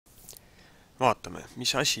Vaatame,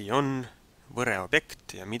 mis asi on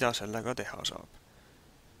võreobjekt ja mida sellega teha saab.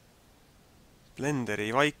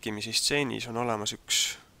 Blenderi vaikimisi stseenis on olemas üks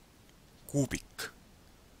kuubik.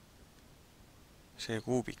 See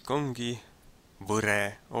kuubik ongi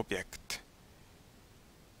võreobjekt.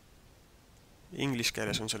 Inglise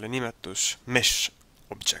keeles on selle nimetus mesh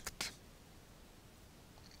object.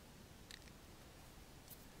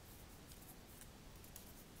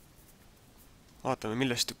 Vaatame,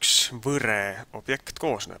 millest üks võreobjekt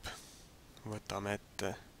koosneb. Võtame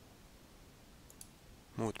ette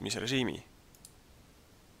muutmisrežiimi.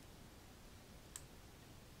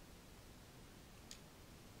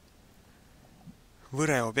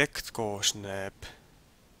 Võreobjekt koosneb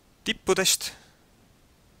tippudest,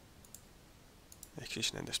 ehk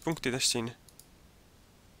siis nendest punktidest siin.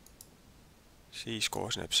 Siis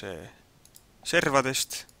koosneb see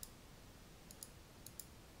servadest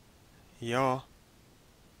ja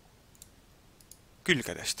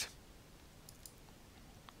külgedest.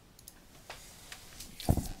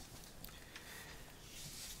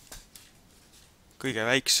 Kõige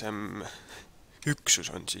väiksem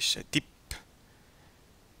üksus on siis see tipp.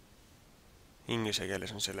 Inglise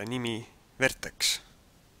keeles on selle nimi vertex.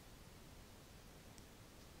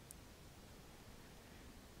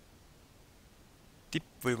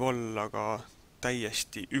 Tipp võib olla ka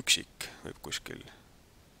täiesti üksik, võib kuskil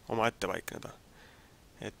oma ette paikneda.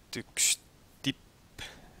 Et üks tipp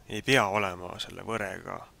ei pea olema selle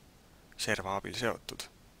võrega serva abil seotud.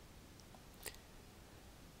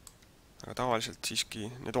 Aga tavaliselt siiski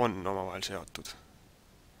need on omavahel seotud.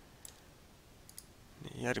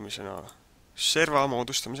 Nii, järgmisena serva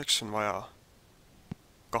moodustamiseks on vaja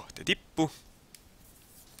 2 tippu.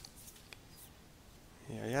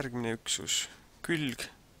 Ja järgmine üksus külg.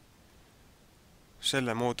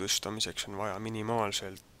 Selle moodustamiseks on vaja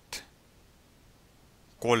minimaalselt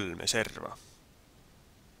 3 serva.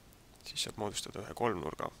 Siis saab moodustada ühe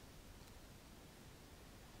kolmnurga.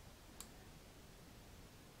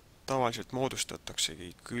 Tavaliselt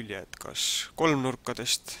moodustataksegi küljed kas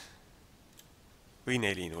kolmnurkadest või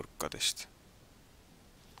 4 nurkadest.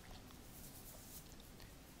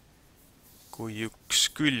 Kui üks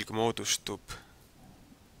külg moodustub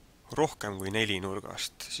rohkem kui 4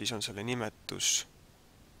 nurgast, siis on selle nimetus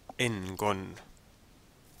n-gon.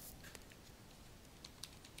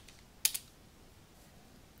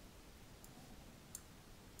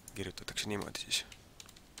 Kirjutatakse niimoodi siis.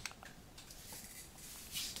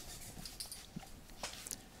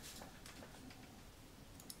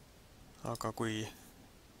 Aga kui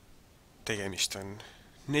tegemist on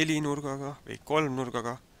 4 nurgaga või 3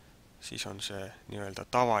 nurgaga, siis on see nii-öelda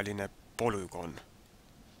tavaline polügoon.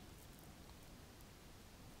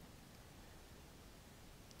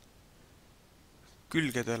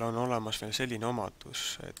 Külgedel on olemas veel selline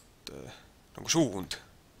omadus, et nagu suund,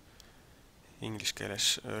 inglise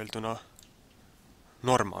keeles öelduna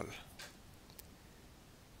normal.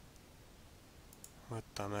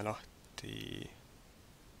 Võtame lahti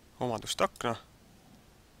omadust akna.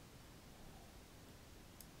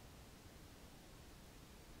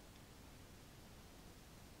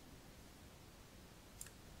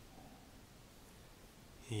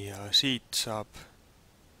 Ja siit saab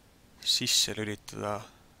sisse lülitada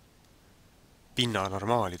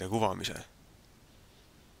pinnanormaalide kuvamise.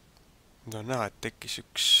 Nüüd on näha, et tekkis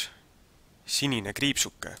üks sinine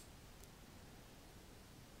kriipsuke.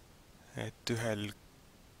 Et ühel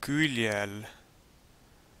küljel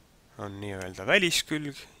on nii-öelda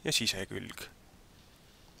väliskülg ja sisekülg.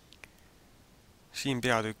 Siin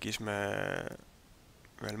peatükis me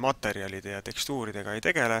veel materjalide ja tekstuuridega ei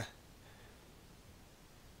tegele,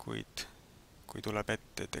 kuid kui tuleb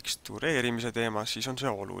ette tekstureerimise teema, siis on see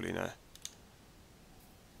oluline.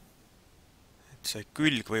 Et see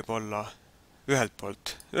külg võib olla ühelt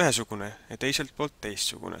poolt ühesugune ja teiselt poolt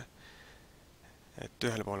teistsugune. Et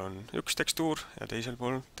ühel pool on üks tekstuur ja teisel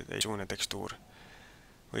pool teistsugune tekstuur.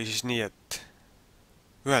 Või siis nii, et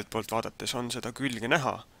ühelt poolt vaadates on seda külge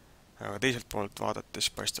näha, aga teiselt poolt vaadates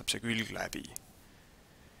paistab see külg läbi.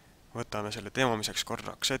 Võtame selle teemamiseks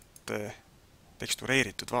korraks ette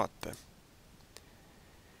tekstureeritud vaate.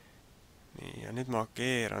 Nii, ja nüüd ma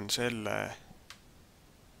keeran selle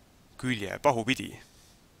külje pahupidi.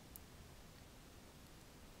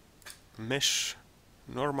 Mesh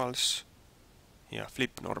normals ja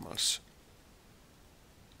flip normals.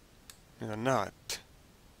 Nüüd on näha, et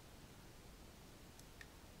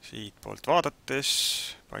siit poolt vaadates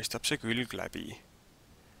paistab see külg läbi.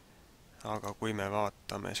 Aga kui me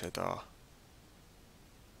vaatame seda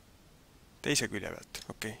teise külje pealt,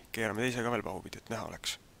 okei, keerame teise ka veel pahupidi, et näha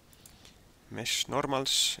oleks. Mesh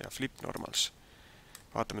normals ja flip normals.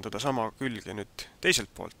 vaatame teda sama külge nüüd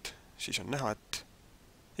teiselt poolt, siis on näha, et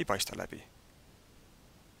ei paista läbi.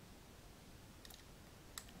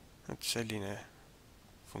 Et selline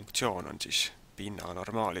funktsioon on siis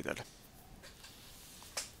pinnanormaalidel.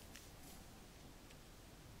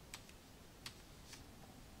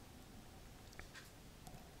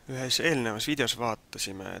 Ühes eelnevas videos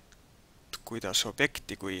vaatasime, et kuidas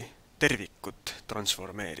objekti kui tervikut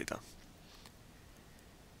transformeerida.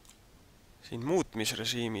 Siin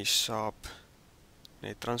muutmisrežiimis saab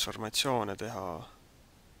neid transformatsioone teha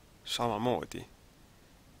samamoodi.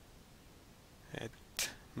 Et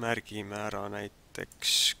märgime ära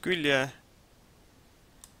näiteks külje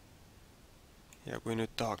ja kui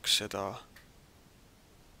nüüd tahaks seda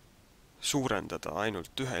suurendada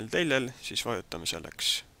ainult ühel teljel, siis vajutame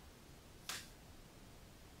selleks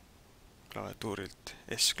klaviatuurilt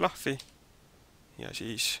S-klahvi ja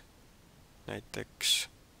siis näiteks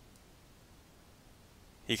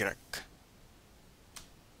Y.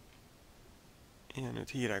 Ja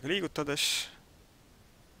nüüd hiirega liigutades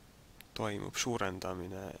toimub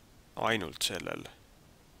suurendamine ainult sellel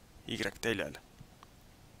Y-teljel.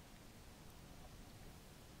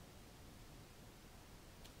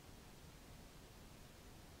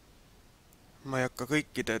 Ma ei hakka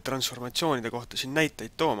kõikide transformatsioonide kohta siin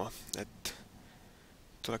näiteid tooma, et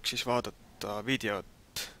tuleks siis vaadata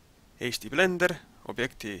videot Eesti Blender,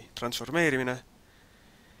 objekti transformeerimine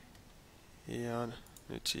ja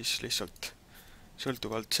nüüd siis lihtsalt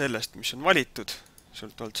sõltuvalt sellest, mis on valitud,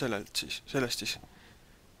 sõltuvalt sellest siis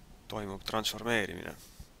toimub transformeerimine.